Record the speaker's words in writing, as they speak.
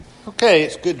Okay,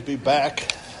 it's good to be back.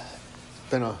 It's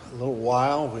been a little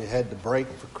while. We had the break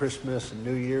for Christmas and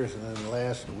New Year's, and then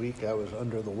last week I was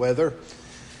under the weather.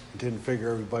 Didn't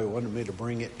figure everybody wanted me to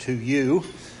bring it to you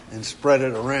and spread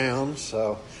it around.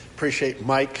 So appreciate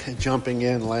Mike jumping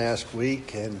in last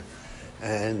week and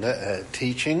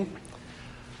teaching.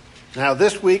 Now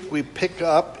this week we pick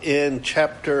up in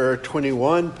chapter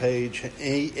 21, page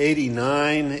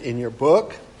 89 in your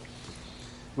book.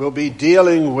 We'll be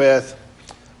dealing with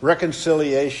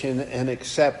reconciliation and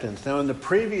acceptance. Now in the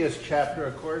previous chapter,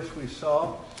 of course, we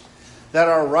saw that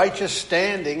our righteous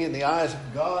standing in the eyes of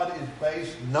God is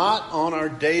based not on our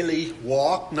daily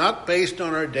walk, not based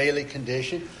on our daily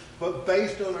condition, but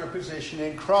based on our position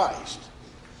in Christ.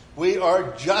 We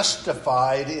are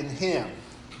justified in Him.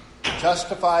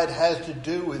 Justified has to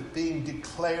do with being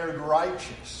declared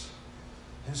righteous.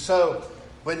 And so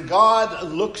when God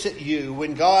looks at you,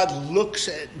 when God looks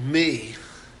at me,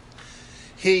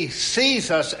 He sees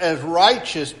us as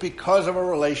righteous because of a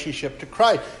relationship to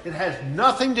Christ. It has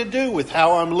nothing to do with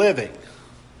how I'm living.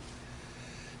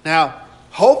 Now,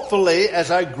 hopefully,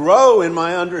 as I grow in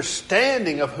my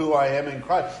understanding of who I am in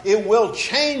Christ, it will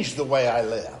change the way I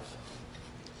live.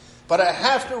 But I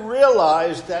have to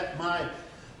realize that my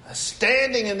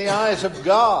standing in the eyes of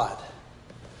God,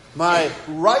 my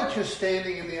righteous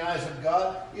standing in the eyes of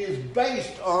God, is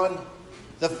based on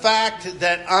the fact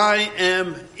that I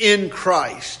am in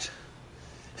Christ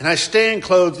and I stand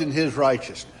clothed in His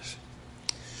righteousness.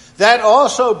 That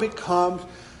also becomes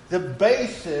the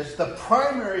basis, the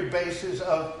primary basis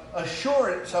of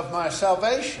assurance of my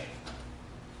salvation.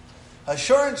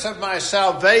 Assurance of my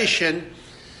salvation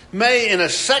may, in a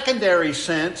secondary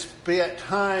sense, be at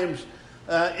times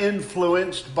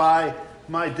influenced by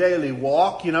my daily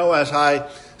walk. You know, as I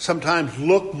sometimes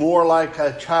look more like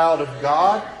a child of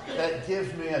God, that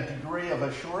gives me a degree of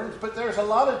assurance. But there's a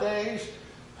lot of days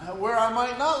where I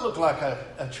might not look like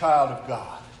a child of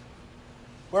God,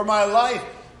 where my life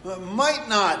might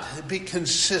not be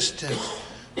consistent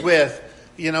with,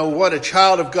 what a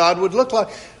child of God would look like.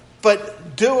 But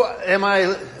am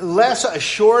I less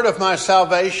assured of my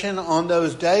salvation on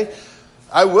those days?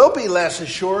 I will be less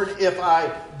assured if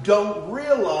I don't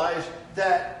realize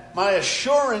that my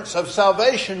assurance of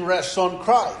salvation rests on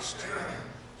Christ,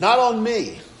 not on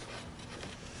me.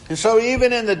 And so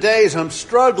even in the days I'm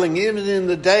struggling, even in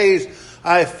the days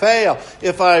I fail,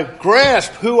 if I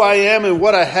grasp who I am and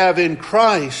what I have in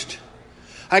Christ,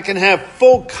 I can have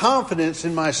full confidence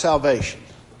in my salvation.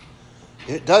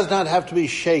 It does not have to be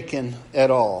shaken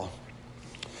at all.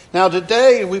 Now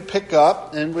today we pick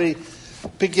up and we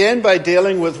begin by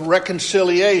dealing with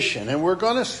reconciliation. And we're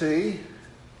going to see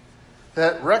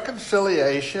that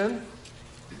reconciliation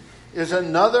is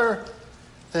another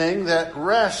thing that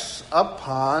rests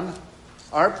upon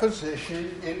our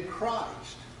position in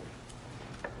Christ.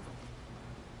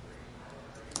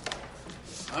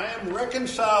 I am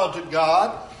reconciled to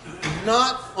God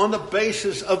not on the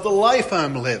basis of the life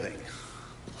I'm living.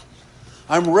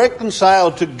 I'm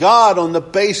reconciled to God on the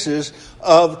basis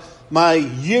of my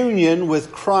union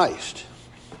with Christ.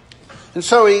 And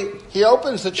so he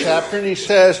opens the chapter and he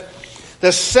says,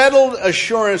 the settled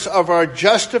assurance of our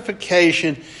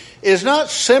justification is not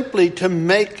simply to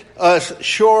make us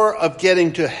sure of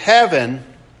getting to heaven,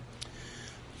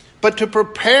 but to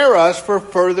prepare us for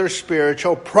further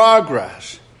spiritual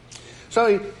progress. So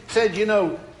he said,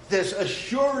 this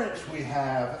assurance we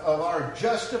have of our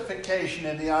justification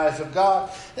in the eyes of God,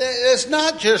 it's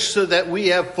not just so that we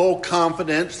have full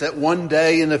confidence that one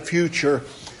day in the future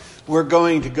we're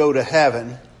going to go to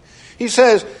heaven. He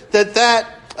says that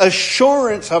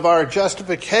assurance of our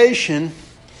justification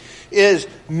is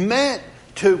meant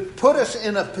to put us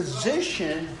in a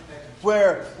position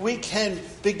where we can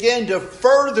begin to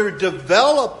further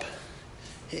develop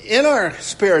in our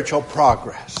spiritual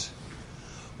progress.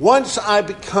 Once I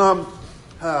become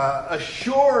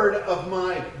assured of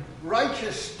my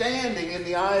righteous standing in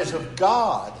the eyes of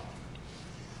God,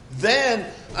 then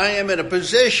I am in a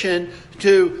position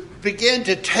to begin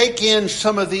to take in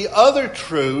some of the other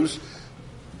truths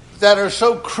that are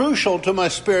so crucial to my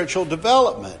spiritual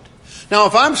development. Now,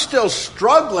 if I'm still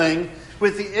struggling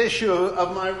with the issue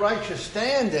of my righteous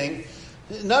standing,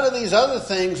 none of these other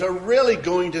things are really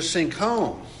going to sink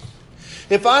home.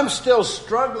 If I'm still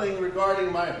struggling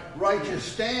regarding my righteous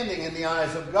standing in the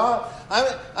eyes of God,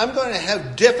 I'm going to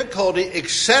have difficulty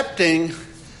accepting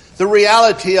the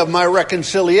reality of my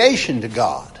reconciliation to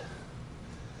God.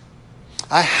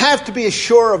 I have to be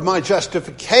sure of my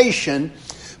justification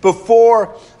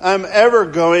before I'm ever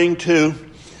going to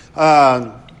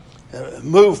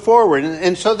move forward.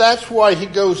 And so that's why he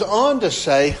goes on to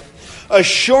say,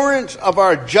 assurance of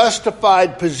our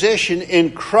justified position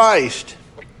in Christ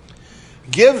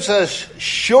gives us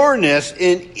sureness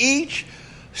in each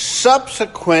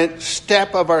subsequent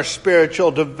step of our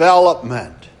spiritual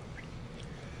development.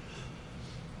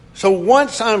 So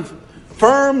once I'm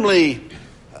firmly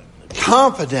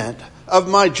confident of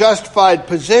my justified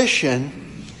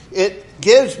position, it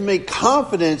gives me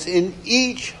confidence in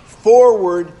each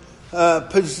forward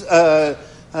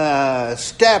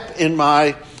step in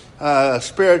my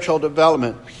spiritual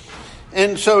development.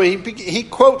 And so he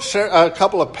quotes a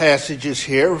couple of passages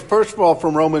here. First of all,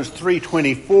 from Romans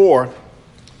 3:24,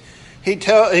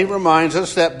 he reminds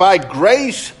us that by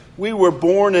grace we were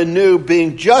born anew,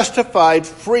 being justified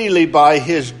freely by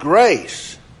his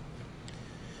grace.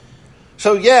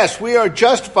 So yes, we are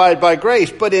justified by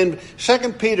grace, but in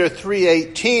 2 Peter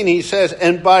 3:18 he says,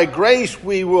 and by grace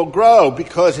we will grow,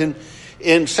 because in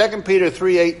 2 Peter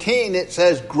 3:18 it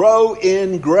says, grow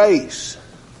in grace.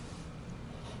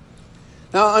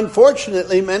 Now,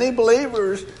 unfortunately, many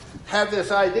believers have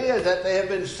this idea that they have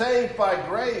been saved by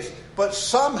grace, but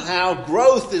somehow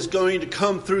growth is going to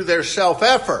come through their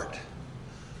self-effort.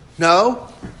 No,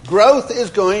 growth is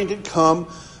going to come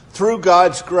through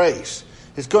God's grace.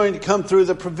 It's going to come through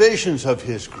the provisions of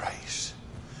his grace.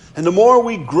 And the more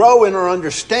we grow in our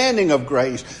understanding of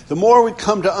grace, the more we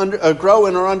come to grow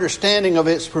in our understanding of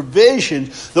its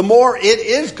provisions, the more it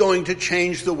is going to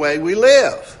change the way we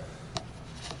live.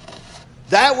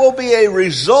 That will be a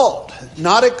result,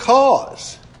 not a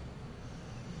cause.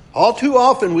 All too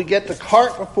often we get the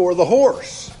cart before the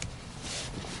horse.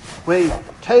 We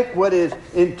take what is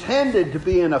intended to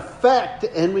be an effect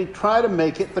and we try to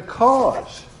make it the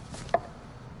cause.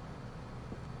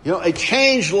 You know, a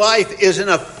changed life is an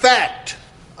effect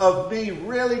of me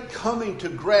really coming to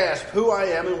grasp who I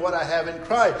am and what I have in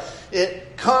Christ.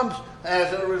 It comes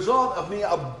as a result of me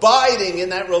abiding in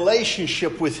that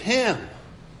relationship with him.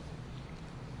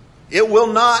 It will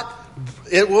not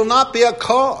be a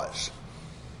cause.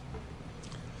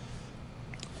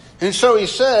 And so he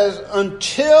says,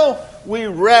 until we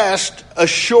rest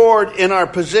assured in our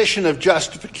position of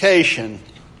justification,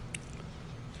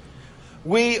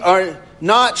 we are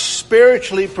not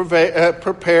spiritually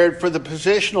prepared for the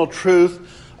positional truth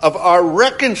of our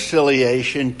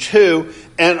reconciliation to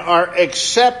and our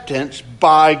acceptance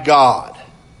by God.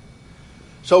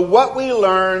 So what we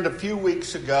learned a few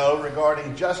weeks ago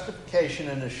regarding justification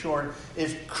and assurance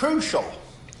is crucial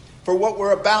for what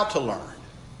we're about to learn.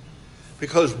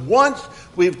 Because once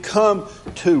we've come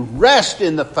to rest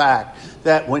in the fact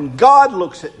that when God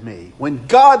looks at me, when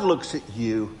God looks at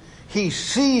you, he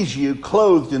sees you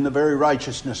clothed in the very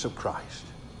righteousness of Christ.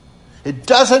 It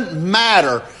doesn't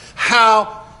matter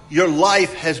how your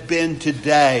life has been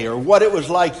today, or what it was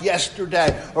like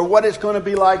yesterday, or what it's going to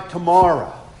be like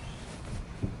tomorrow.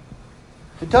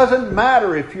 It doesn't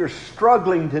matter if you're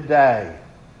struggling today,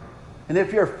 and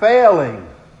if you're failing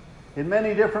in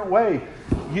many different ways.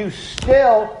 You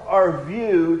still are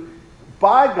viewed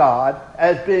by God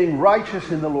as being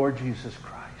righteous in the Lord Jesus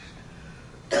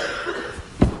Christ.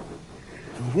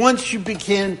 Once you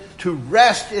begin to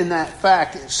rest in that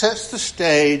fact, it sets the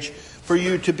stage for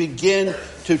you to begin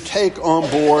to take on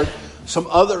board some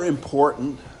other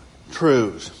important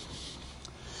truths.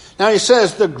 Now he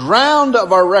says the ground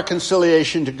of our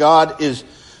reconciliation to God is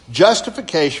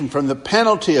justification from the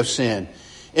penalty of sin.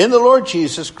 In the Lord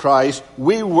Jesus Christ,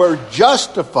 we were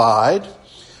justified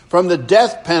from the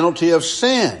death penalty of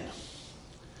sin,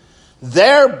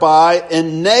 thereby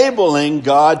enabling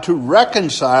God to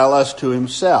reconcile us to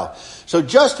himself. So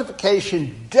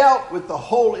justification dealt with the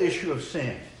whole issue of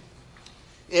sin.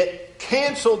 It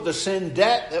canceled the sin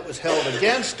debt that was held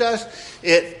against us.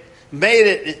 It made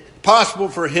it possible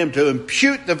for him to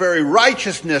impute the very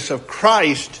righteousness of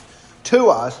Christ to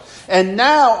us. And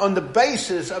now, on the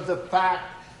basis of the fact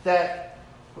that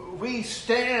we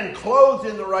stand clothed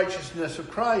in the righteousness of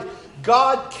Christ,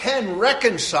 God can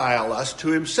reconcile us to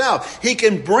himself. He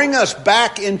can bring us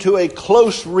back into a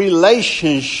close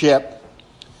relationship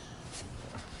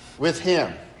with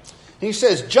him. He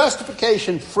says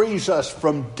justification frees us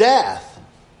from death.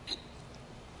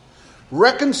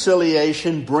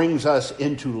 Reconciliation brings us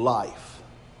into life.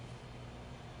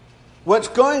 What's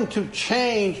going to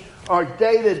change our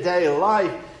day-to-day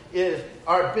life is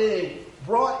our being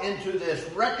brought into this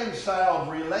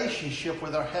reconciled relationship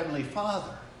with our Heavenly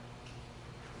Father,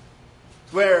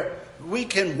 where we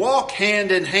can walk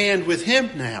hand in hand with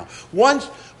him now. Once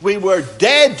we were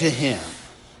dead to him.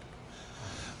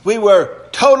 We were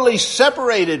totally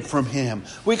separated from him.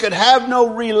 We could have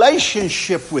no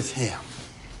relationship with him.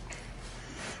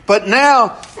 But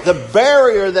now the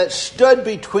barrier that stood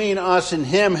between us and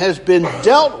him has been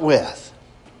dealt with.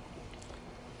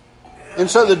 And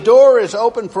so the door is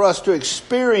open for us to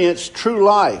experience true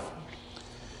life.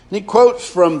 And he quotes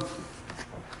from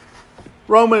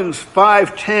Romans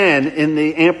 5:10 in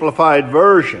the Amplified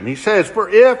Version. He says, "For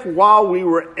if while we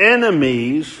were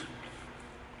enemies,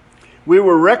 we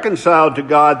were reconciled to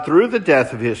God through the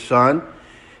death of his Son,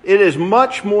 it is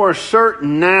much more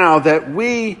certain now that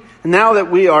we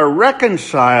are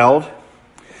reconciled,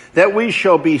 that we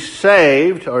shall be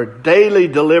saved or daily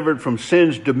delivered from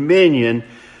sin's dominion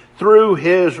through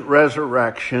his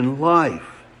resurrection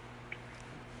life."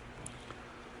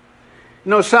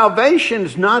 You know, salvation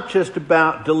is not just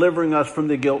about delivering us from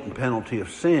the guilt and penalty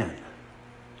of sin.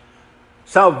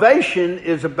 Salvation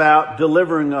is about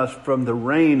delivering us from the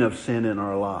reign of sin in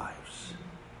our lives.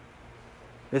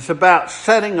 It's about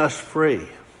setting us free.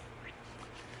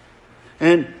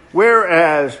 And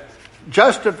whereas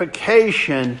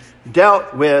justification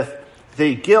dealt with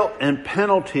the guilt and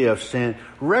penalty of sin,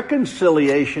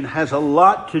 reconciliation has a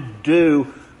lot to do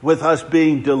with us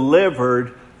being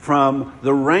delivered from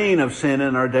the reign of sin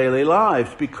in our daily lives,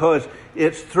 because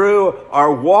it's through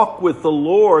our walk with the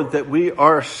Lord that we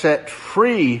are set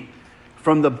free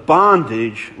from the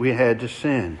bondage we had to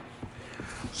sin.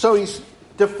 So he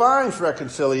defines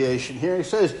reconciliation here. He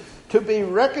says, to be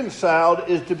reconciled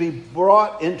is to be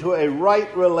brought into a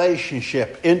right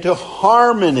relationship, into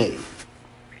harmony.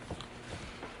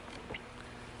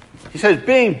 He says,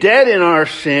 being dead in our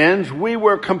sins, we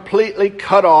were completely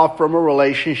cut off from a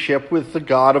relationship with the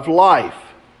God of life.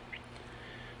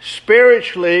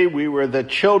 Spiritually, we were the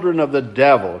children of the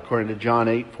devil, according to John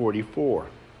 8:44.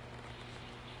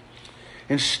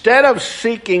 Instead of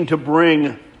seeking to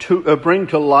bring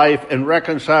to life and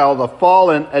reconcile the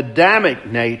fallen Adamic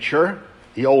nature,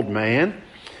 the old man,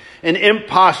 an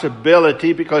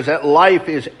impossibility because that life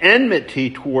is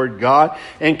enmity toward God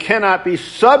and cannot be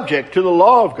subject to the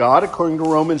law of God, according to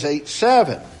Romans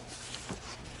 8:7.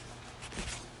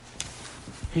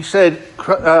 He said,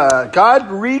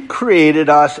 God recreated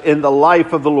us in the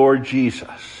life of the Lord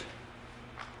Jesus.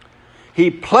 He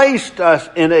placed us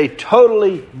in a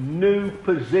totally new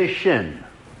position.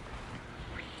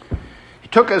 He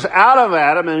took us out of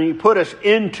Adam and he put us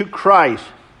into Christ.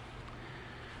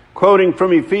 Quoting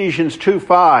from Ephesians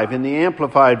 2:5 in the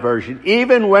Amplified Version,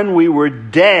 even when we were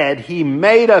dead, he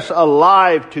made us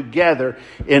alive together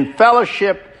in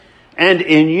fellowship and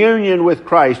in union with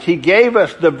Christ. He gave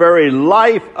us the very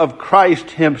life of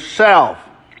Christ himself,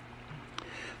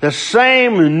 the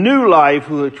same new life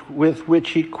with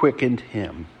which he quickened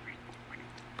him.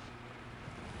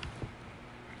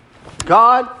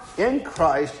 God in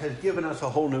Christ has given us a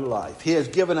whole new life. He has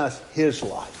given us his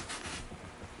life.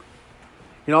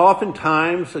 You know,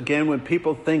 oftentimes, again, when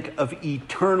people think of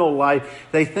eternal life,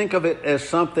 they think of it as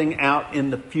something out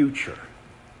in the future.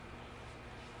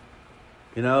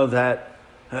 You know, that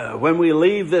when we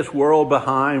leave this world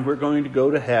behind, we're going to go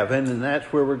to heaven, and that's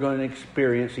where we're going to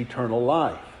experience eternal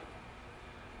life.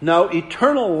 No,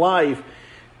 eternal life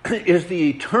is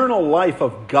the eternal life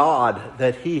of God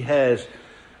that he has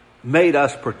made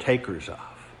us partakers of.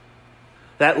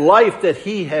 That life that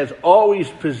he has always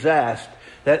possessed,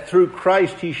 that through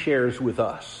Christ he shares with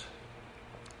us.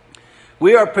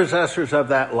 We are possessors of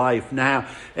that life now.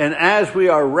 And as we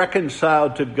are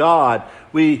reconciled to God,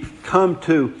 we come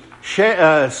to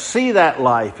see that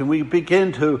life, and we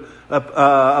begin to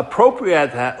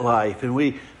appropriate that life, and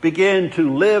we begin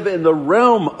to live in the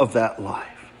realm of that life.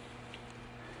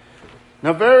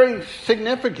 Now, very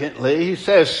significantly, he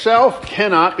says, self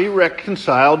cannot be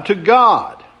reconciled to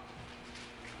God.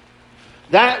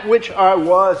 That which I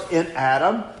was in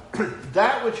Adam,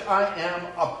 that which I am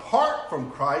apart from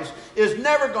Christ, is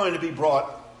never going to be brought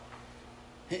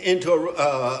into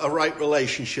a right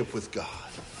relationship with God.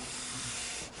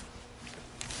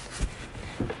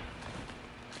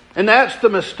 And that's the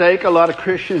mistake a lot of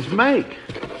Christians make.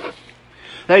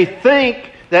 They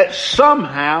think that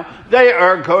somehow they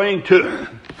are going to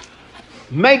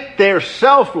make their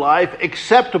self-life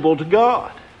acceptable to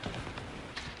God.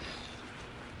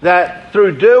 That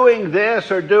through doing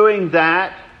this or doing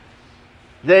that,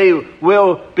 they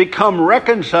will become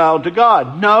reconciled to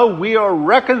God. No, we are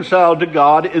reconciled to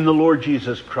God in the Lord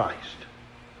Jesus Christ.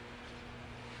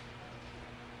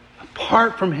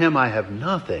 Apart from him, I have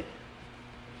nothing.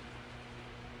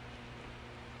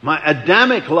 My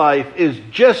Adamic life is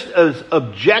just as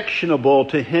objectionable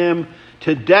to him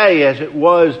today as it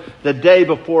was the day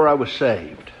before I was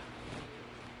saved.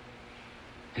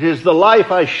 It is the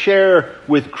life I share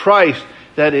with Christ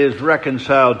that is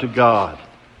reconciled to God.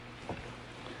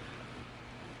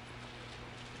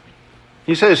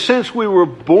 He says, since we were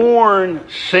born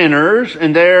sinners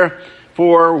and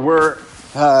therefore were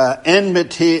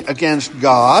enmity against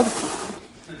God,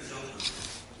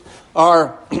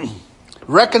 Our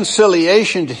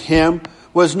reconciliation to him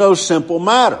was no simple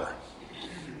matter.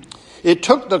 It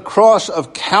took the cross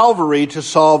of Calvary to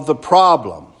solve the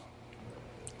problem.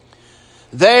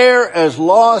 There, as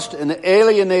lost and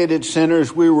alienated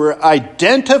sinners, we were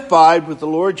identified with the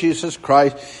Lord Jesus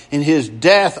Christ in his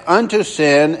death unto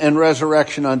sin and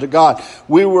resurrection unto God.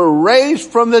 We were raised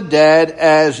from the dead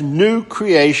as new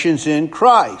creations in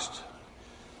Christ.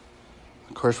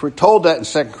 Of course, we're told that in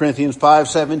 2 Corinthians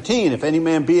 5:17. If any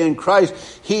man be in Christ,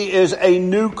 he is a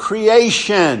new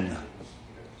creation.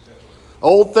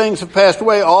 Old things have passed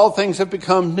away, all things have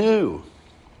become new.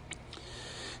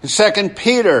 In 2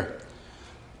 Peter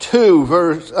 2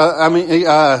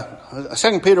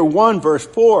 Peter 1 verse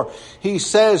 4, he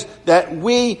says that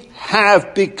we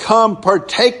have become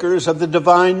partakers of the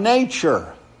divine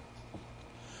nature.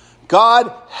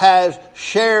 God has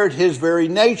shared his very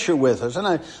nature with us, and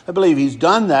I believe he's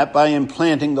done that by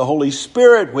implanting the Holy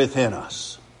Spirit within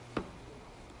us.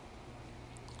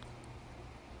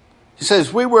 He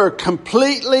says we were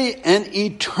completely and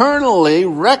eternally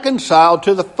reconciled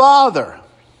to the Father.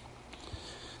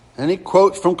 And he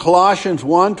quotes from Colossians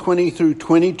 1:20 through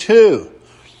 22.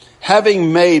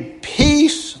 Having made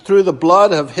peace through the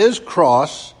blood of his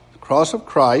cross, the cross of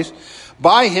Christ,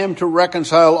 by him to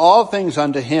reconcile all things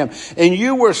unto him. And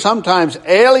you were sometimes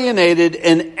alienated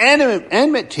and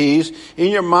enmities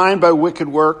in your mind by wicked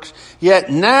works. Yet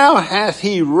now hath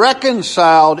he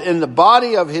reconciled in the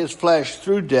body of his flesh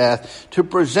through death to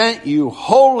present you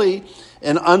holy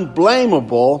and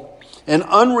unblameable and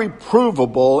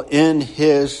unreprovable in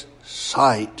his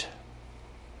sight.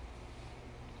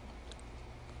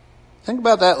 Think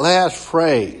about that last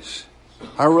phrase.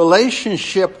 Our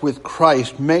relationship with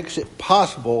Christ makes it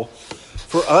possible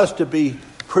for us to be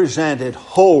presented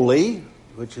holy,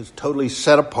 which is totally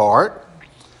set apart,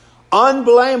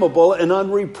 unblameable and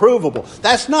unreprovable.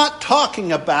 That's not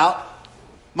talking about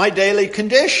my daily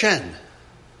condition.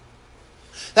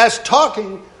 That's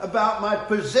talking about my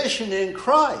position in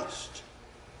Christ.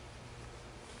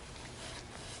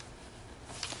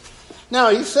 Now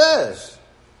he says,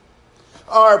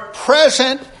 our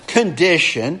present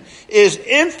condition is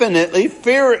infinitely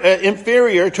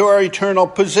inferior to our eternal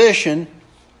position,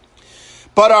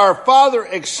 but our Father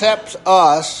accepts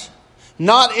us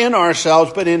not in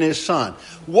ourselves, but in his Son.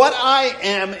 What I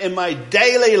am in my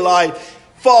daily life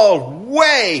falls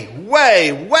way,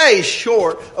 way, way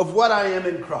short of what I am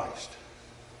in Christ.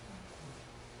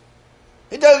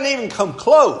 It doesn't even come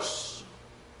close.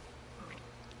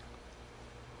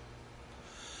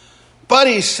 But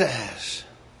he says,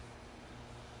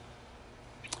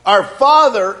 our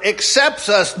Father accepts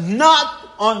us not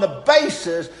on the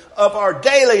basis of our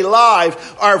daily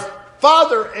life. Our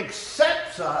Father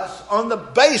accepts us on the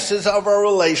basis of our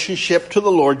relationship to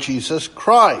the Lord Jesus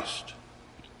Christ.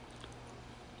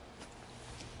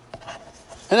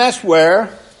 And that's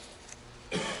where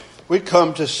we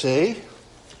come to see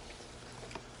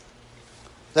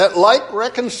that, like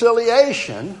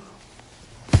reconciliation,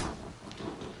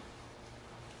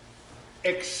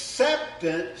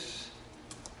 acceptance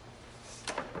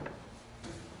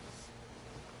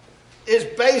is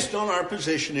based on our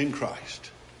position in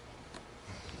Christ.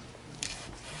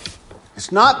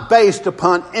 It's not based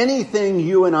upon anything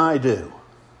you and I do.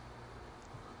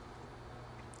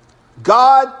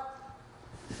 God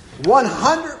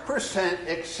 100%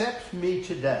 accepts me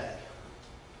today.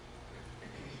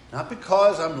 Not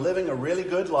because I'm living a really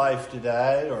good life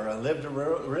today or I lived a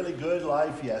really good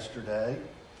life yesterday.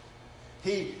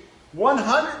 He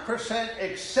 100%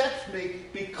 accepts me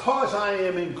because I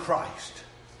am in Christ.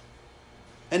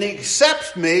 And he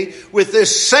accepts me with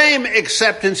this same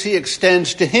acceptance he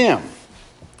extends to him.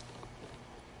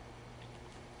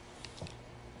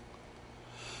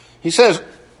 He says,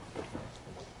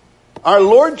 our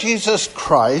Lord Jesus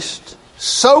Christ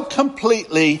so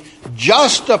completely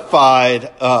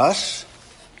justified us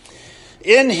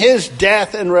in his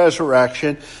death and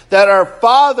resurrection that our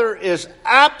Father is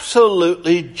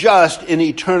absolutely just in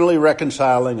eternally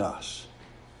reconciling us.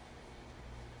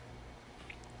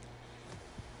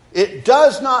 It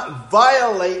does not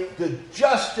violate the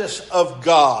justice of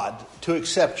God to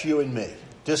accept you and me,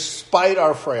 despite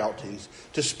our frailties,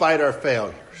 despite our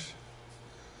failures.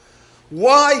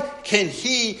 Why can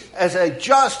he, as a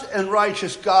just and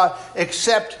righteous God,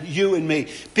 accept you and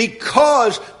me?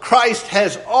 Because Christ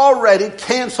has already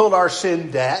canceled our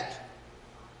sin debt.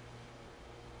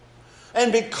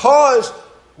 And because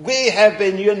we have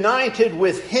been united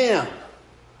with him.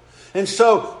 And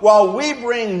so, while we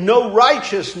bring no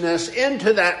righteousness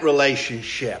into that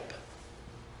relationship,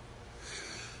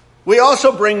 we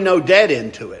also bring no debt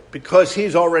into it, because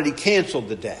he's already canceled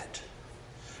the debt.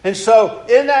 And so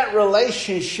in that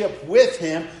relationship with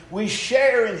him, we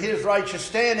share in his righteous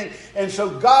standing. And so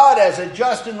God, as a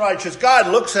just and righteous God,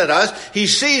 looks at us. He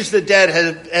sees the debt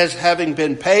as having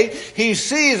been paid. He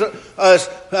sees us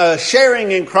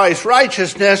sharing in Christ's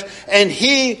righteousness. And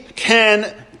he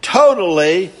can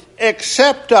totally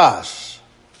accept us.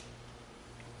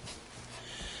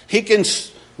 He can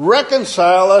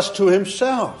reconcile us to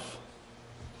himself.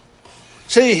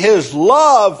 See, his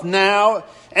love now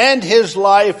and his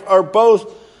life are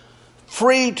both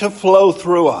free to flow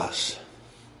through us.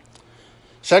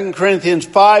 2 Corinthians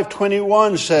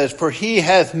 5:21 says, "For he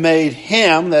hath made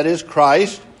him," that is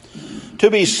Christ, "to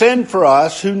be sin for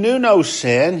us, who knew no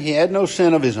sin." He had no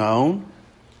sin of his own.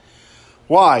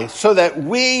 Why? So that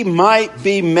we might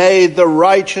be made the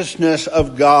righteousness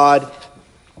of God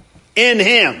in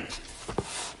him.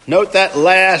 Note that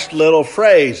last little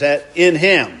phrase, that in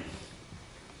him.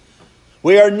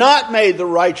 We are not made the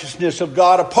righteousness of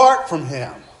God apart from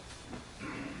him.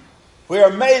 We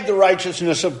are made the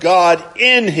righteousness of God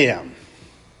in him.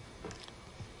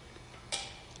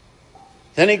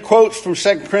 Then he quotes from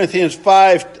 2 Corinthians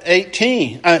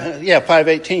 5:18.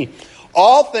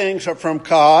 "All things are from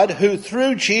God, who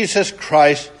through Jesus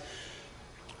Christ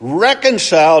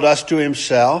reconciled us to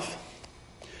himself,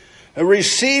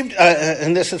 received,"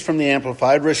 and this is from the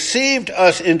Amplified, "received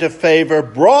us into favor,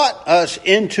 brought us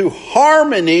into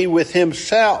harmony with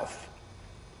himself."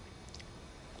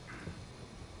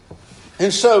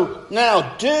 And so now,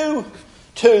 due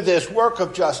to this work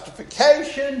of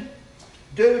justification,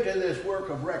 due to this work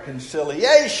of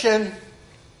reconciliation,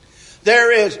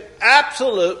 there is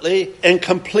absolutely and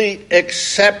complete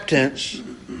acceptance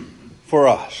for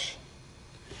us.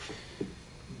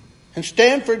 And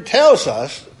Stanford tells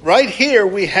us, right here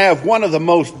we have one of the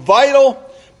most vital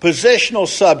positional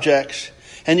subjects,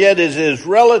 and yet it is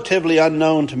relatively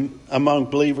unknown among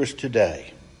believers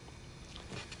today.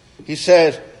 He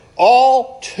says,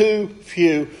 all too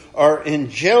few are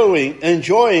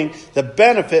enjoying the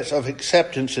benefits of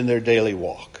acceptance in their daily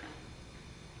walk.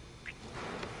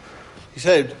 He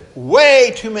said,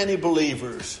 way too many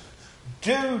believers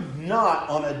do not,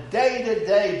 on a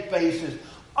day-to-day basis,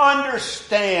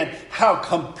 understand how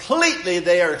completely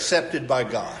they are accepted by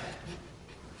God.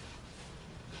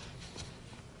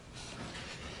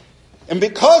 And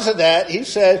because of that, he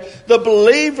says, the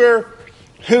believer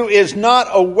who is not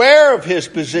aware of his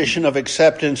position of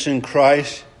acceptance in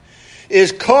Christ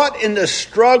is caught in the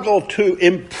struggle to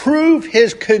improve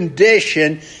his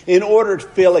condition in order to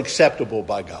feel acceptable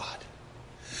by God.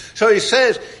 So he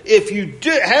says, if you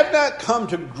have not come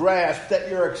to grasp that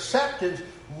your acceptance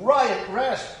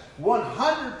rests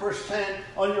 100%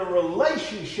 on your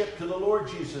relationship to the Lord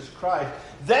Jesus Christ,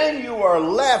 then you are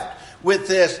left with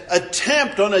this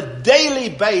attempt on a daily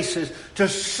basis to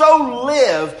so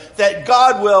live that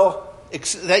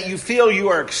that you feel you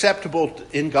are acceptable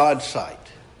in God's sight.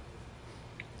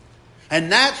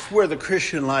 And that's where the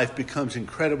Christian life becomes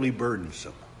incredibly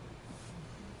burdensome.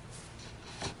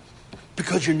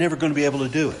 Because you're never going to be able to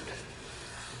do it.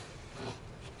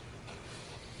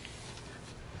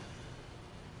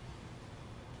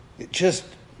 It just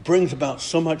brings about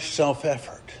so much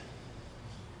self-effort.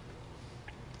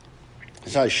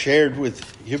 As I shared with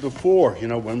you before,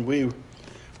 when we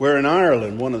were in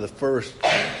Ireland, one of the first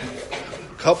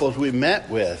couples we met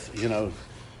with,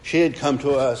 she had come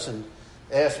to us and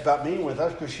asked about meeting with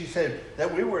us because she said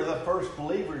that we were the first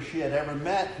believers she had ever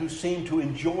met who seemed to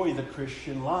enjoy the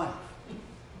Christian life.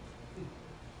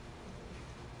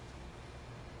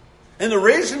 And the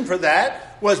reason for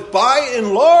that was, by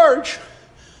and large,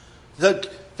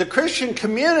 the Christian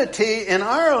community in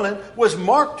Ireland was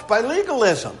marked by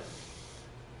legalism.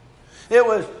 It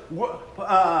was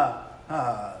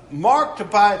marked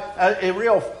by a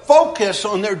real focus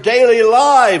on their daily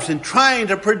lives and trying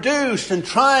to produce and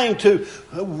trying to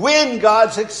win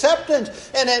God's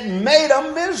acceptance. And it made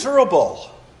them miserable.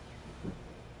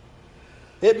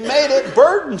 It made it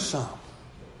burdensome.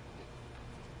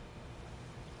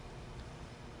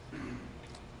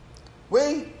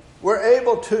 We were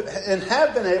able to and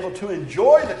have been able to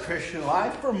enjoy the Christian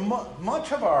life for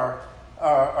much of our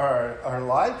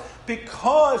life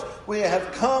because we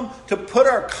have come to put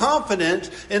our confidence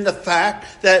in the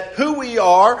fact that who we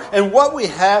are and what we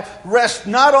have rests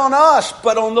not on us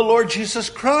but on the Lord Jesus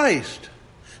Christ.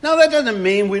 Now that doesn't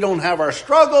mean we don't have our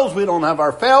struggles, we don't have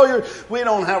our failures, we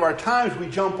don't have our times we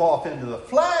jump off into the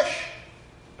flesh.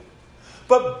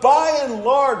 But by and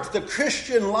large, the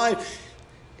Christian life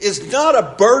is not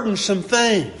a burdensome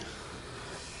thing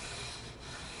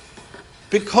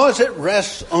because it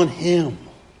rests on Him.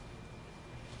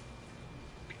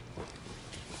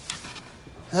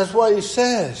 That's why he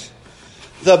says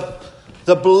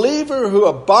The believer who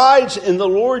abides in the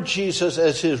Lord Jesus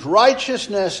as his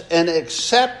righteousness and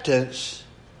acceptance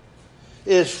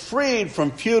is freed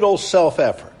from futile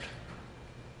self-effort.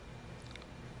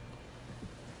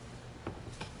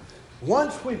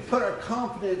 Once we put our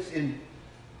confidence in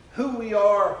who we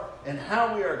are and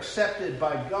how we are accepted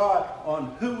by God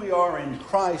on who we are in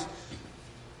Christ,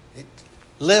 it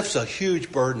lifts a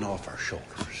huge burden off our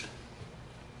shoulders.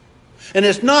 And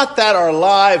it's not that our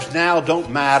lives now don't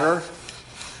matter,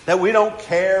 that we don't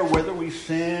care whether we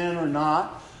sin or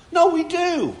not. No, we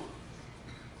do.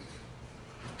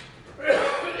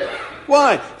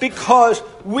 Why? Because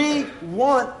we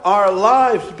want our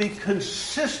lives to be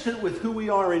consistent with who we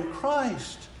are in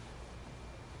Christ.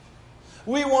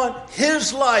 We want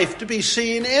His life to be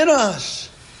seen in us.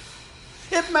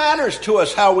 It matters to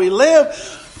us how we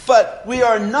live, but we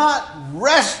are not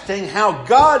resting how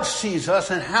God sees us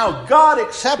and how God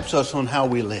accepts us on how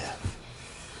we live.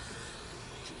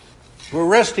 We're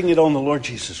resting it on the Lord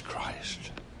Jesus Christ.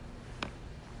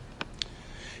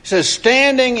 He says,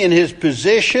 standing in his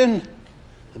position,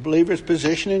 the believer's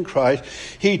position in Christ,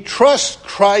 he trusts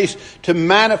Christ to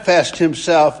manifest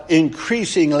himself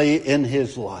increasingly in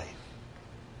his life.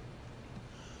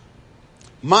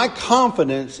 My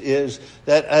confidence is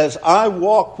that as I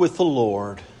walk with the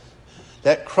Lord,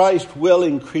 that Christ will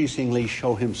increasingly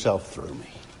show himself through me.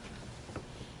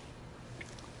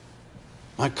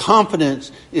 My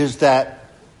confidence is that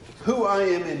who I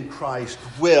am in Christ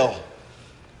will,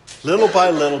 little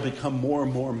by little, become more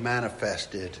and more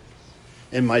manifested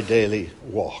in my daily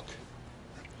walk.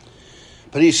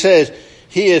 But he says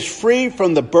he is free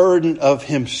from the burden of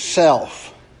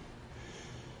himself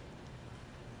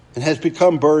and has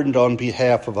become burdened on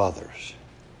behalf of others.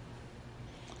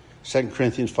 2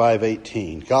 Corinthians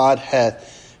 5:18, God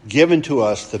hath given to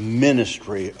us the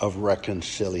ministry of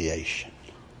reconciliation.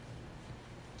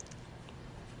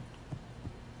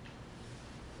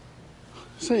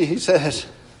 See, he says,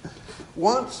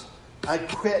 once I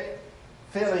quit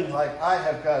feeling like I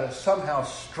have got to somehow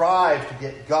strive to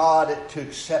get God to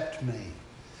accept me,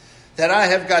 that I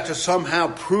have got to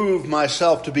somehow prove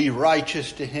myself to be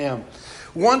righteous to Him,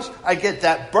 once I get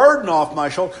that burden off my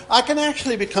shoulder, I can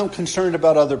actually become concerned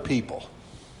about other people.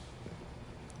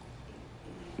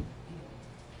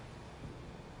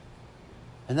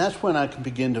 And that's when I can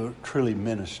begin to truly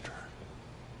minister.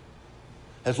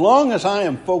 As long as I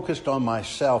am focused on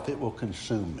myself, it will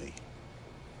consume me.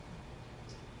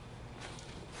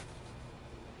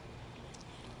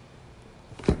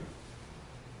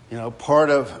 You know, part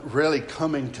of really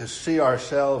coming to see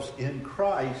ourselves in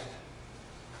Christ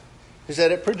is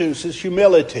that it produces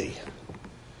humility.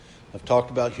 I've talked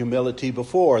about humility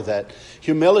before, that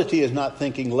humility is not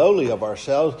thinking lowly of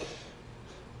ourselves.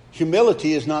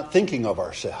 Humility is not thinking of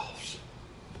ourselves.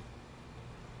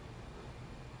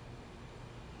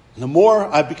 The more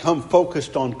I become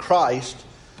focused on Christ,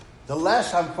 the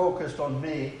less I'm focused on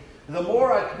me, the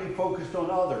more I can be focused on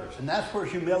others. And that's where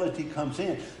humility comes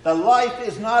in. The life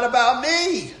is not about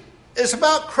me. It's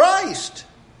about Christ.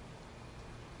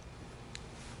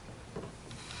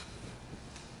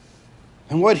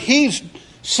 And what He's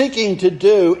seeking to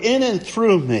do in and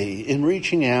through me in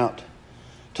reaching out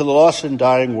to the lost and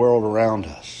dying world around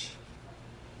us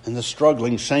and the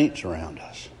struggling saints around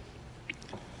us.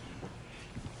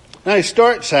 Now he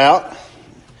starts out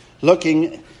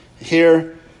looking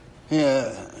here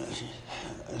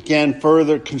again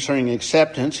further concerning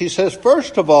acceptance. He says,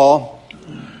 first of all,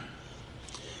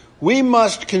 we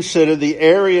must consider the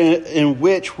area in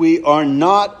which we are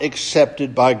not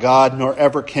accepted by God nor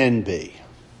ever can be.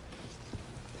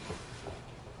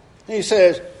 And he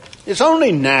says, it's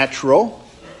only natural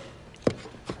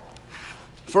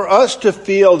for us to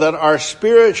feel that our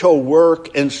spiritual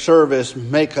work and service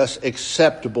make us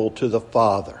acceptable to the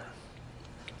Father.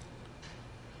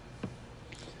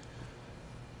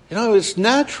 You know, it's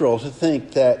natural to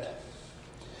think that,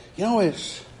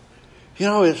 it's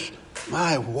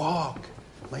my walk,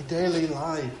 my daily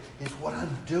life, is what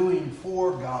I'm doing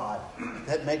for God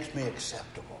that makes me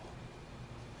acceptable.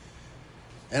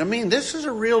 And I mean, this is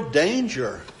a real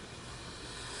danger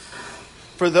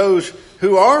for those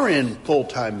who are in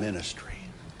full-time ministry.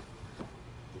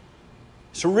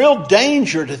 It's a real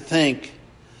danger to think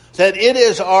that it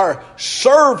is our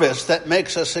service that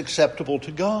makes us acceptable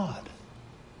to God.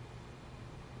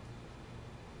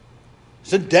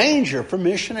 It's a danger for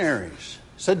missionaries.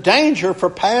 It's a danger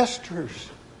for pastors.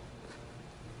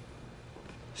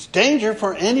 It's danger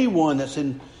for anyone that's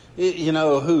in,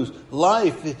 whose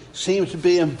life seems to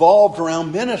be involved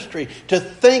around ministry, to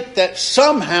think that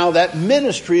somehow that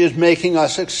ministry is making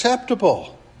us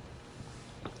acceptable.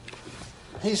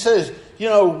 He says,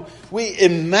 we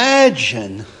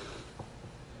imagine,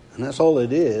 and that's all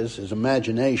it is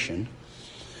imagination.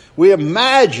 We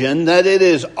imagine that it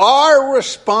is our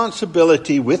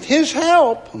responsibility with His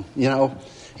help. We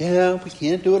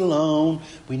can't do it alone.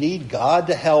 We need God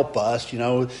to help us.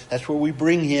 That's where we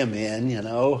bring Him in,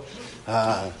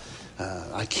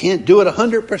 I can't do it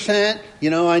 100%.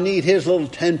 I need His little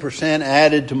 10%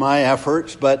 added to my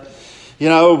efforts. But,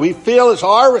 we feel it's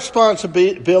our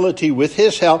responsibility with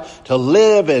His help to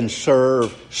live and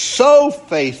serve so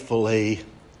faithfully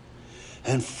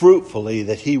and fruitfully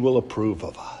that He will approve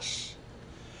of us.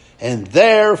 And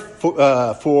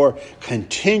therefore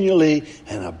continually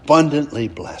and abundantly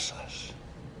bless us.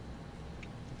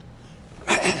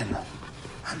 Man,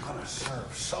 I'm going to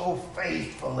serve so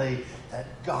faithfully that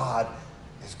God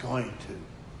is going to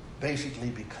basically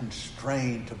be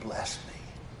constrained to bless me.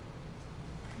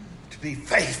 To be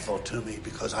faithful to me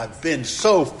because I've been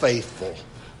so faithful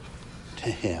to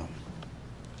Him.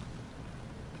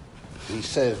 He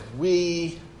says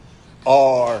we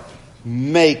are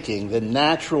making the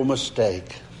natural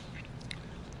mistake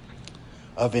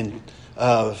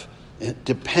of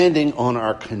depending on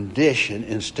our condition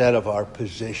instead of our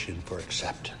position for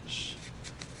acceptance.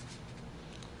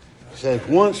 He says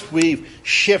once we've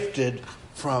shifted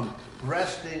from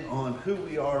resting on who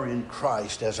we are in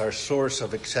Christ as our source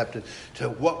of acceptance to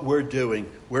what we're doing,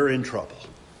 we're in trouble.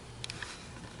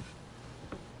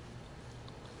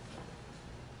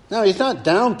 Now, he's not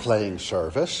downplaying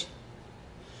service.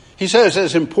 He says,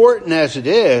 as important as it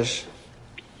is,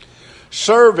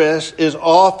 service is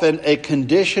often a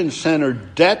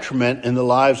condition-centered detriment in the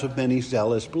lives of many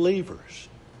zealous believers.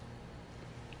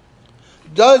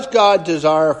 Does God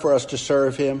desire for us to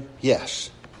serve Him? Yes.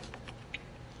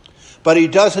 But He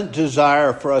doesn't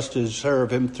desire for us to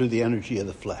serve Him through the energy of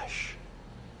the flesh.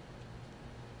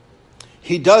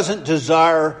 He doesn't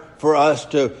desire for us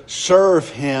to serve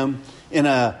Him in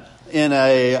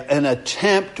an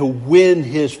attempt to win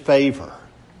His favor.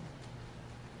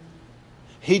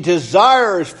 He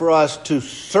desires for us to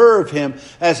serve Him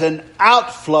as an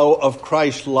outflow of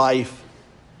Christ's life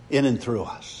in and through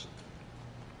us.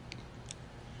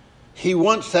 He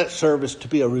wants that service to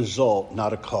be a result,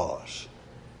 not a cause.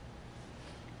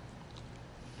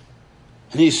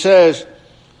 And he says,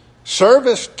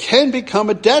 service can become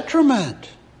a detriment.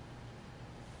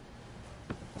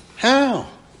 How?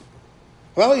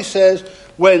 Well, he says,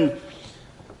 when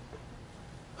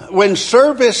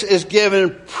service is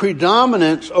given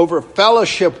predominance over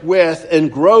fellowship with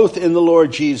and growth in the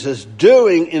Lord Jesus,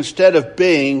 doing instead of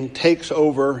being takes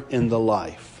over in the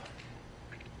life.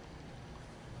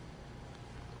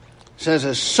 It says,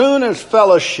 as soon as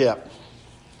fellowship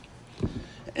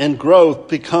and growth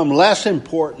become less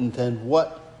important than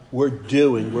what we're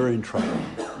doing, we're in trouble.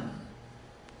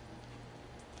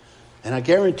 And I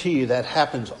guarantee you that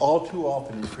happens all too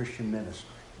often in Christian ministry.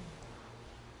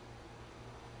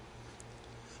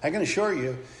 I can assure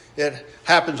you it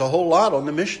happens a whole lot on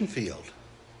the mission field.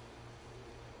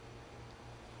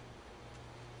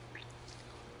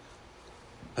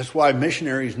 That's why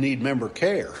missionaries need member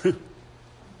care.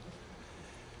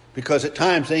 Because at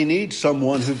times they need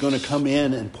someone who's going to come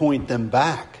in and point them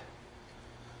back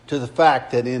to the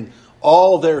fact that in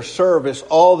all their service,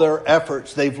 all their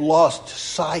efforts, they've lost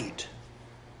sight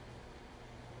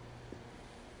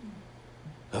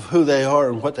of who they are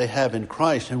and what they have in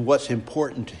Christ and what's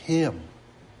important to Him.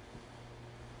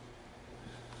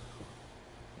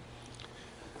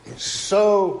 It's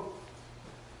so,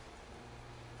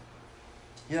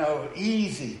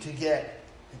 easy to get,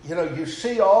 you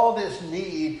see all this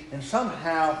need and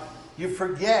somehow you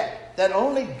forget that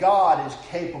only God is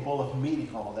capable of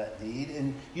meeting all that need,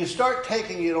 and you start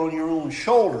taking it on your own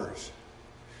shoulders.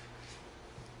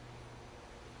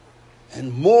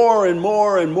 And more and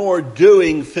more and more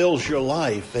doing fills your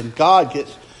life, and God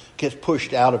gets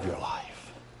pushed out of your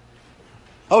life.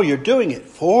 Oh, you're doing it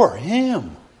for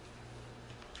Him.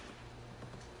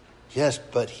 Yes,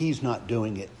 but He's not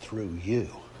doing it through you.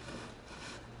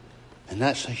 And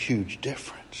that's a huge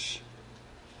difference.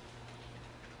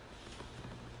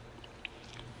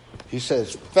 He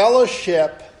says,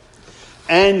 fellowship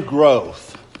and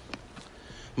growth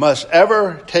must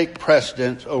ever take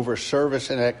precedence over service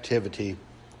and activity.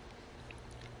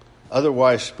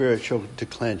 Otherwise, spiritual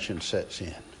declension sets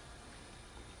in.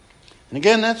 And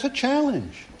again, that's a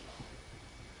challenge.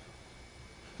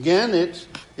 Again,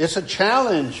 it's a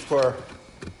challenge for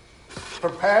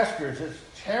pastors. It's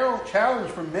a challenge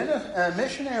for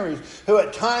missionaries who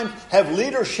at times have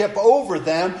leadership over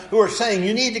them who are saying,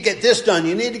 you need to get this done,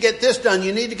 you need to get this done,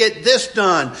 you need to get this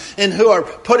done, and who are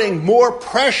putting more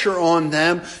pressure on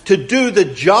them to do the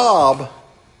job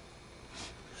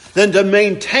than to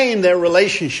maintain their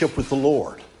relationship with the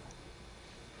Lord.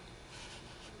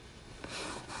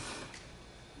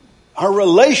 Our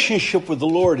relationship with the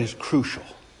Lord is crucial.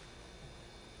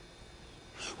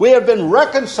 We have been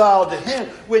reconciled to Him,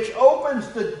 which opens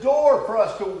the door for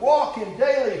us to walk in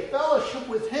daily fellowship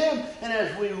with Him. And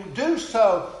as we do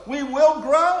so, we will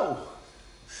grow.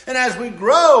 And as we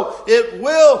grow, it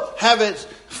will have its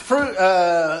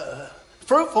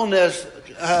fruitfulness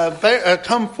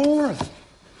come forth.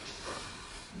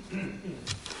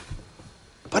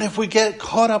 But if we get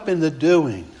caught up in the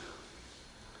doing,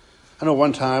 I know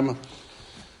one time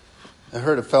I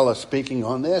heard a fellow speaking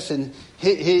on this, and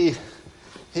he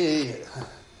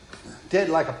did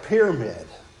like a pyramid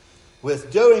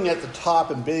with doing at the top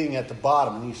and being at the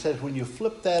bottom. And he says when you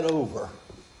flip that over,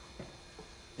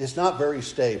 it's not very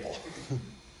stable.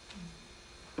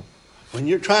 When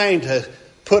you're trying to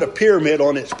put a pyramid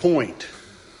on its point,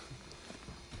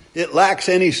 it lacks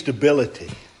any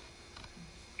stability.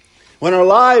 When our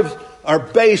lives are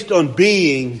based on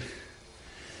being,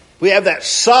 we have that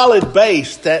solid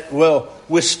base that will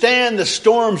withstand the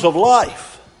storms of life.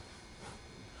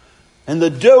 And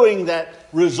the doing that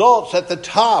results at the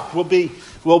top will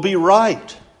be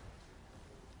right.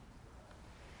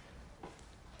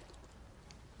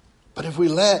 But if we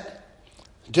let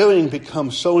doing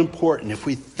become so important, if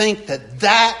we think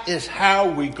that is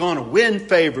how we're going to win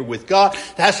favor with God,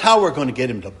 that's how we're going to get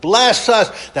Him to bless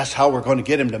us, that's how we're going to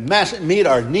get Him to meet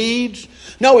our needs.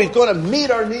 No, He's going to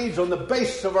meet our needs on the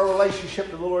basis of our relationship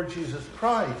to the Lord Jesus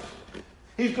Christ.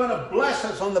 He's going to bless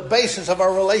us on the basis of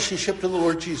our relationship to the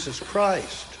Lord Jesus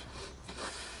Christ.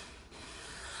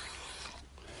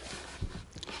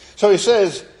 So he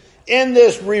says, in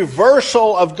this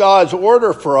reversal of God's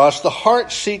order for us, the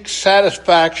heart seeks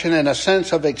satisfaction and a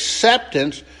sense of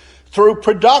acceptance through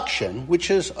production,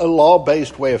 which is a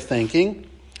law-based way of thinking,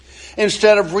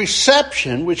 instead of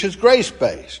reception, which is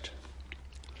grace-based.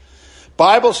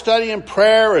 Bible study and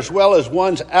prayer, as well as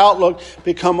one's outlook,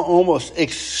 become almost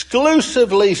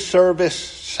exclusively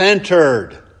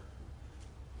service-centered.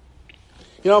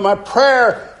 You know, my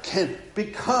prayer can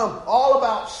become all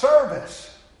about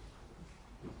service,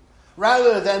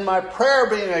 rather than my prayer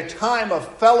being a time of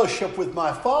fellowship with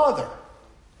my Father.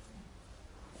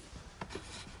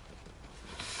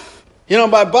 You know,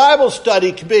 my Bible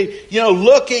study can be,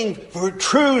 looking for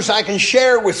truths I can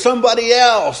share with somebody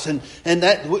else and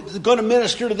that going to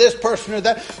minister to this person or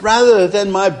that, rather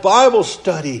than my Bible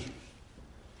study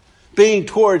being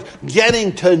towards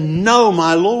getting to know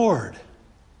my Lord.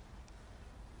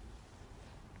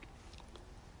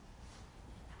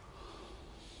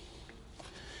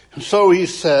 And so he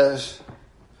says,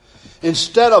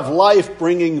 instead of life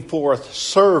bringing forth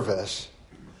service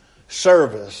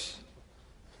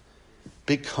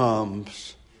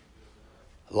becomes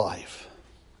life.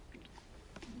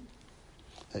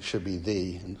 That should be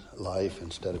the life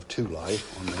instead of to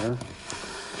life on there.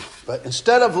 But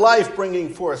instead of life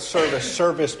bringing forth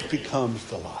service becomes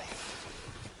the life.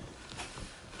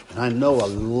 And I know a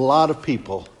lot of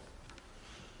people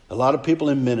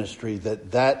in ministry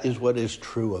that is what is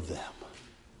true of them.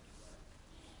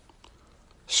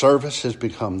 Service has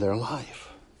become their life.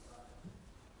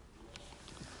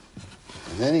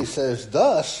 And then he says,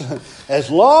 thus, as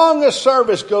long as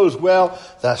service goes well,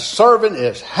 the servant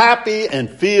is happy and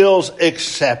feels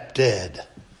accepted.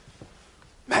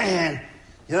 Man,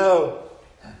 if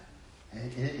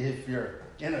you're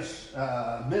in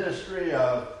a ministry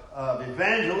of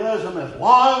evangelism, as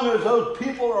long as those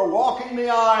people are walking the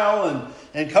aisle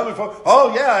and coming forward,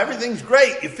 oh yeah, everything's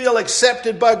great. You feel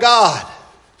accepted by God.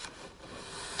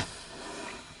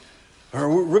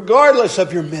 Or regardless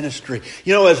of your ministry,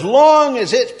 as long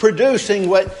as it's producing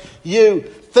what you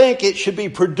think it should be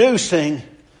producing,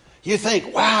 you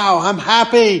think, wow, I'm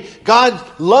happy. God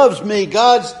loves me.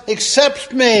 God accepts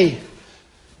me.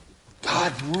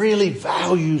 God really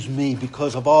values me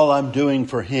because of all I'm doing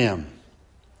for Him.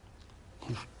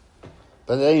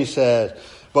 But then he says,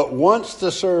 but once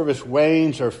the service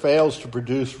wanes or fails to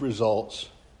produce results,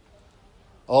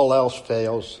 all else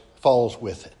falls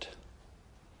with it.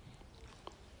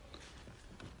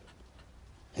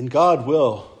 And God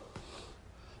will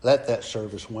let that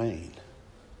service wane.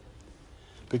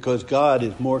 Because God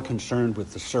is more concerned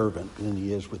with the servant than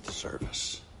He is with the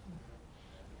service.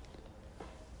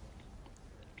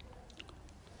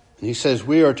 And he says,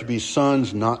 we are to be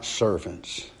sons, not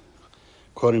servants.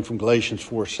 Quoting from Galatians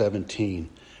 4:17.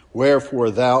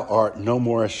 Wherefore thou art no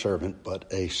more a servant, but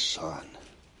a son.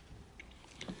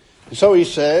 And so he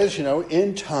says,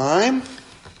 in time,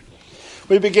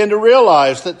 we begin to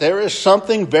realize that there is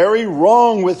something very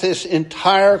wrong with this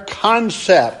entire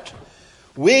concept.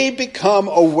 we become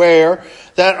aware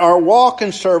that our walk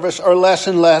and service are less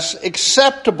and less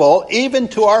acceptable even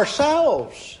to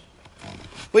ourselves.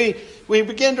 We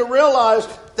begin to realize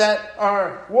that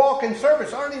our walk and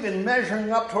service aren't even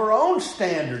measuring up to our own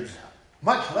standards,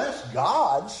 much less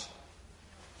God's.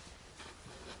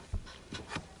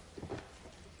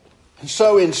 And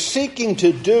so in seeking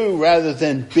to do rather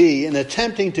than be, in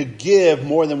attempting to give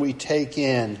more than we take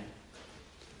in,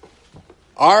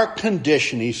 our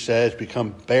condition, he says,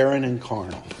 becomes barren and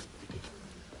carnal.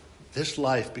 This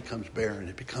life becomes barren.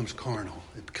 It becomes carnal.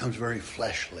 It becomes very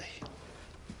fleshly.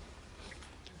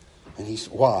 And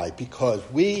why? Because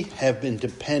we have been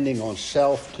depending on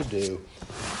self to do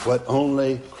what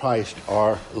only Christ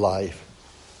our life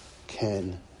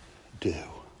can do.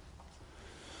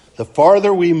 The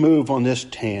farther we move on this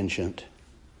tangent,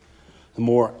 the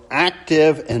more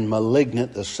active and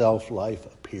malignant the self-life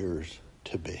appears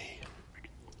to be.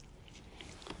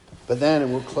 But then,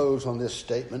 and we'll close on this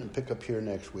statement and pick up here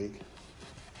next week.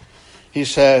 He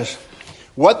says,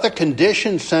 what the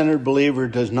condition-centered believer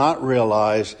does not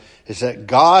realize is that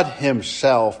God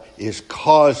himself is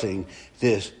causing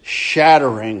this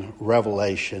shattering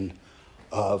revelation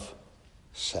of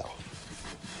self.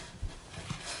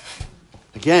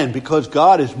 Again, because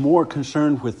God is more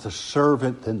concerned with the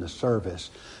servant than the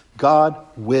service, God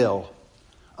will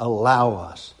allow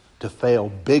us to fail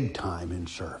big time in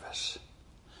service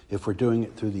if we're doing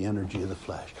it through the energy of the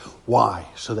flesh. Why?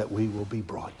 So that we will be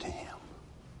brought to him.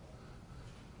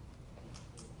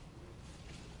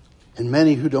 And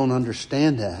many who don't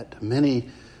understand that, many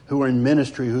who are in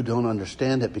ministry who don't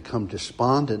understand it, become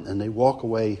despondent and they walk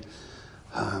away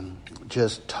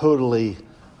just totally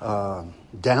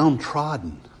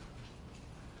downtrodden.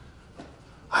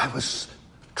 I was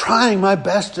trying my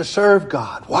best to serve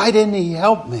God. Why didn't he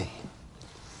help me?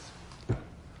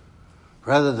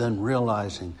 Rather than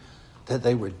realizing that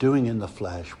they were doing in the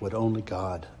flesh what only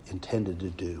God intended to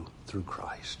do through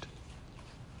Christ.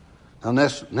 Now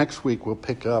next week we'll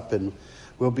pick up and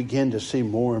we'll begin to see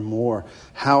more and more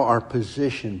how our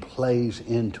position plays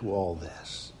into all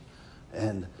this.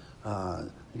 And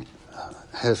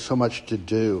has so much to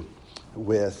do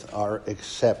with our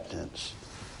acceptance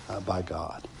by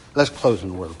God. Let's close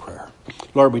in a word of prayer.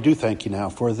 Lord, we do thank you now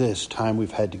for this time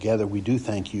we've had together. We do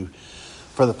thank you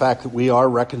for the fact that we are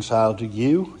reconciled to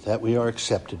you, that we are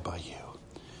accepted by you.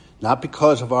 Not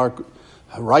because of our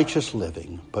righteous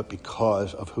living, but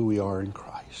because of who we are in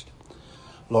Christ.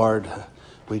 Lord,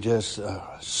 we just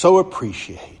so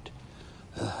appreciate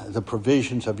the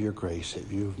provisions of your grace that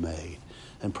you've made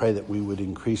and pray that we would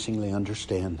increasingly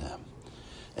understand them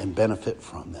and benefit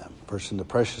from them. First, in the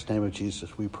precious name of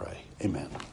Jesus, we pray. Amen.